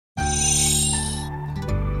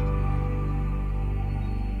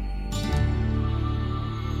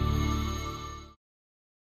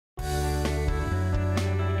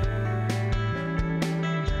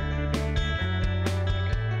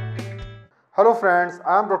Hello friends,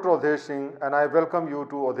 I am Dr. Awdhesh Singh and I welcome you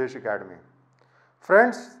to Awdhesh Academy.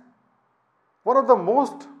 Friends, one of the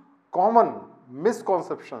most common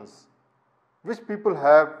misconceptions which people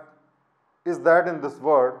have is that in this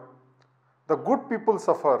world, the good people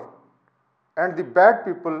suffer and the bad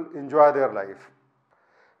people enjoy their life.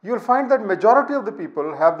 You will find that majority of the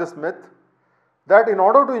people have this myth that in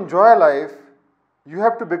order to enjoy life, you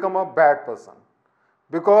have to become a bad person.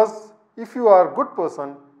 Because if you are a good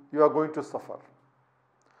person, you are going to suffer.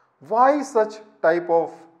 Why such type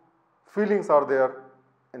of feelings are there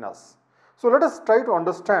in us? So let us try to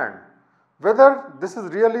understand whether this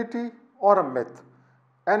is reality or a myth.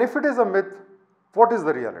 And if it is a myth, what is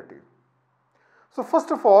the reality? So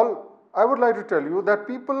first of all, I would like to tell you that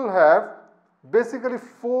people have basically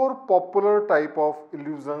four popular type of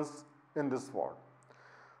illusions in this world.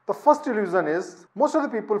 The first illusion is most of the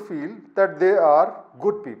people feel that they are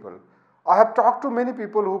good people. I have talked to many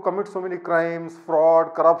people who commit so many crimes,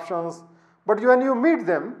 fraud, corruptions, but when you meet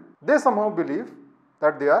them, they somehow believe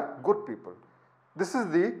that they are good people. This is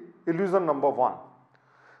the illusion number one.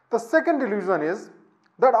 The second illusion is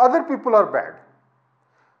that other people are bad.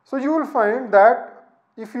 So you will find that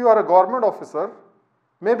if you are a government officer,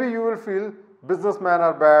 maybe you will feel businessmen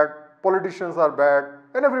are bad, politicians are bad,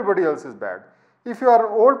 and everybody else is bad. If you are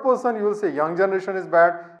an old person, you will say young generation is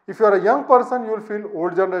bad. If you are a young person, you will feel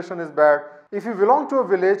old generation is bad. If you belong to a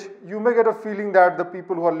village, you may get a feeling that the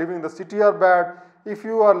people who are living in the city are bad. If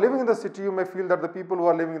you are living in the city, you may feel that the people who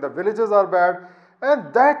are living in the villages are bad.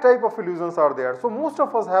 And that type of illusions are there. So most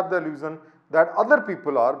of us have the illusion that other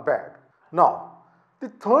people are bad. Now, the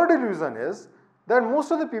third illusion is that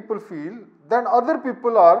most of the people feel that other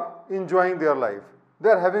people are enjoying their life. They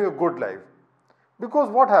are having a good life. Because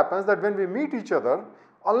what happens that when we meet each other,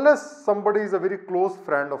 unless somebody is a very close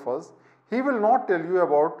friend of us, he will not tell you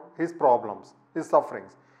about his problems, his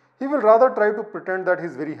sufferings. He will rather try to pretend that he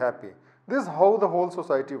is very happy. This is how the whole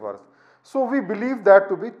society works. So we believe that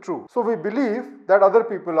to be true. So we believe that other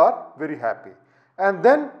people are very happy. And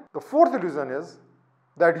then the fourth illusion is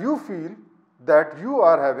that you feel that you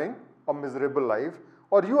are having a miserable life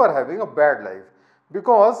or you are having a bad life.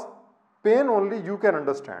 Because pain only you can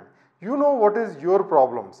understand. You know what is your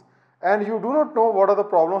problems and you do not know what are the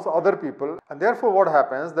problems of other people, and therefore what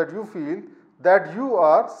happens that you feel that you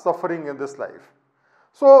are suffering in this life.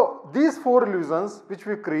 So these four illusions which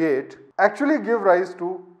we create actually give rise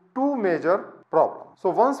to two major problems. So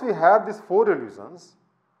once we have these four illusions,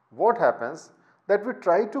 what happens that we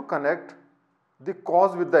try to connect the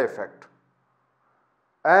cause with the effect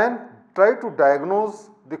and try to diagnose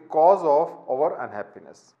the cause of our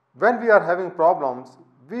unhappiness. When we are having problems,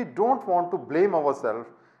 we don't want to blame ourselves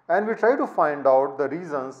and we try to find out the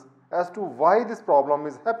reasons as to why this problem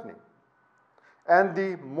is happening. And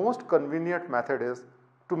the most convenient method is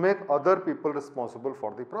to make other people responsible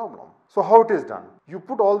for the problem. So how it is done? You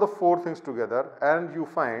put all the four things together and you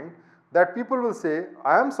find that people will say,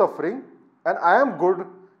 I am suffering and I am good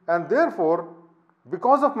and therefore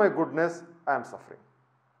because of my goodness I am suffering.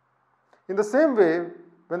 In the same way,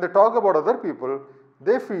 when they talk about other people,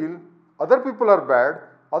 they feel other people are bad,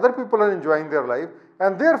 other people are enjoying their life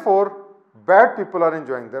and therefore bad people are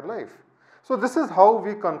enjoying their life. So this is how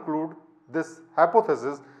we conclude this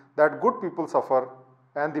hypothesis that good people suffer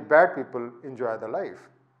and the bad people enjoy the life.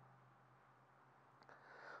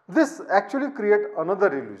 This actually creates another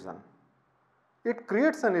illusion. It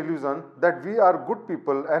creates an illusion that we are good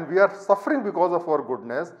people and we are suffering because of our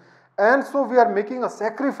goodness, and so we are making a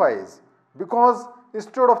sacrifice because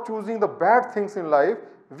instead of choosing the bad things in life,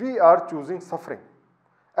 we are choosing suffering.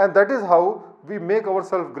 And that is how we make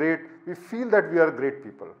ourselves great. We feel that we are great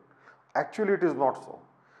people. Actually, it is not so.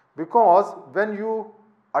 Because when you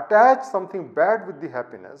attach something bad with the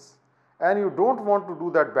happiness and you don't want to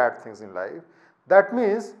do that bad things in life, that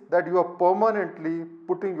means that you are permanently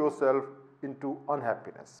putting yourself into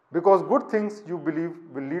unhappiness. Because good things you believe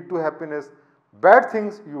will lead to happiness, bad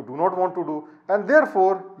things you do not want to do, and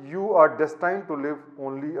therefore you are destined to live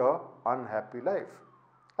only a unhappy life.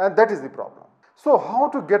 And that is the problem. So how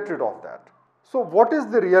to get rid of that? So what is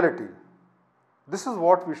the reality? This is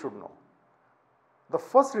what we should know. The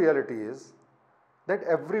first reality is that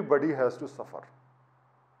everybody has to suffer.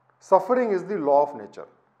 Suffering is the law of nature.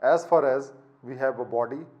 As far as we have a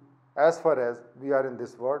body, as far as we are in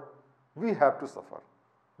this world, we have to suffer.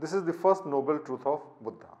 This is the first noble truth of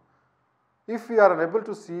Buddha. If we are unable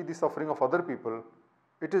to see the suffering of other people,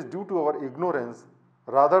 it is due to our ignorance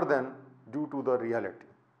rather than due to the reality.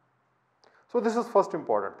 So this is first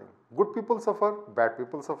important thing. Good people suffer, bad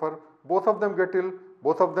people suffer. Both of them get ill,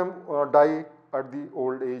 both of them die at the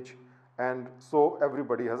old age, and so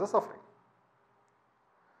everybody has a suffering.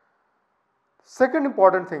 Second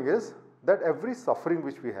important thing is that every suffering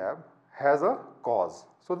which we have has a cause.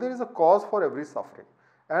 So there is a cause for every suffering,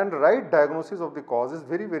 and right diagnosis of the cause is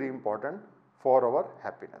very, very important for our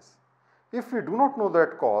happiness. If we do not know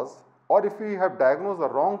that cause, or if we have diagnosed the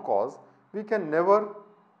wrong cause, we can never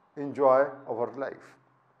enjoy our life.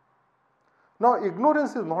 Now,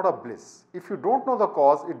 ignorance is not a bliss. If you don't know the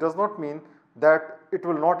cause, it does not mean that it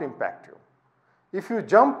will not impact you. If you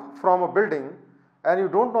jump from a building and you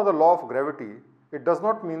don't know the law of gravity, it does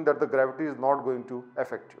not mean that the gravity is not going to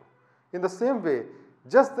affect you. In the same way,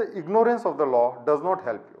 just the ignorance of the law does not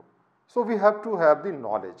help you. So we have to have the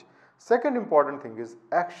knowledge. Second important thing is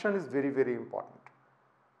action is very, very important.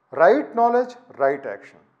 Right knowledge, right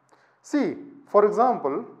action. See, for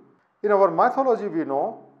example, in our mythology we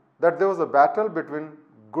know that there was a battle between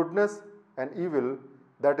goodness and evil,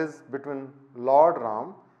 that is between Lord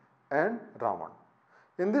Ram and Ravan.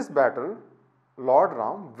 In this battle, Lord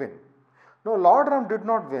Ram win. Now, Lord Ram did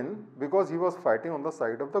not win because he was fighting on the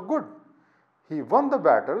side of the good. He won the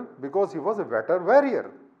battle because he was a better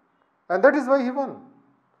warrior, and that is why he won.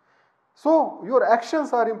 So, your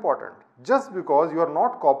actions are important. Just because you are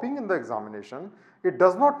not copying in the examination, it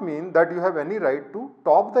does not mean that you have any right to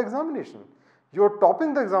top the examination. Your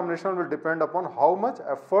topping the examination will depend upon how much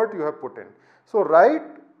effort you have put in. So, right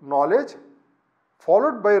knowledge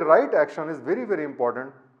followed by right action is very, very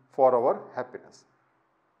important for our happiness.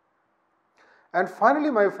 And finally,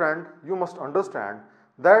 my friend, you must understand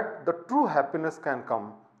that the true happiness can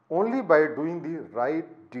come only by doing the right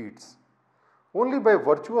deeds, only by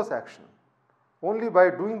virtuous action, only by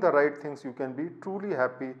doing the right things you can be truly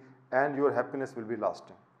happy, and your happiness will be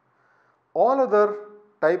lasting. All other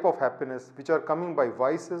type of happiness which are coming by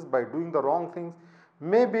vices, by doing the wrong things,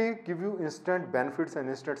 maybe give you instant benefits and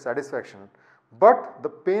instant satisfaction, but the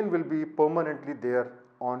pain will be permanently there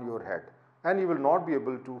on your head, and you will not be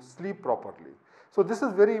able to sleep properly. So this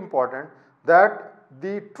is very important, that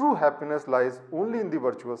the true happiness lies only in the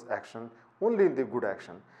virtuous action, only in the good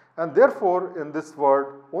action. And therefore, in this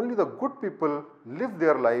world, only the good people live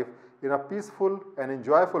their life in a peaceful and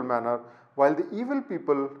enjoyable manner, while the evil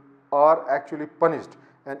people are actually punished.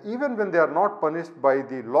 And even when they are not punished by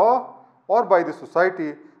the law or by the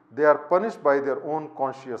society, they are punished by their own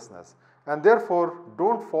consciousness. And therefore,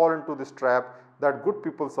 don't fall into this trap that good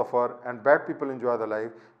people suffer and bad people enjoy the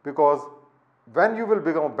life, because when you will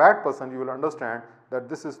become a bad person, you will understand that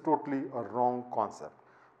this is totally a wrong concept.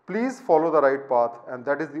 Please follow the right path, and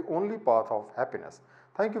that is the only path of happiness.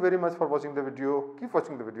 Thank you very much for watching the video. Keep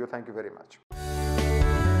watching the video. Thank you very much.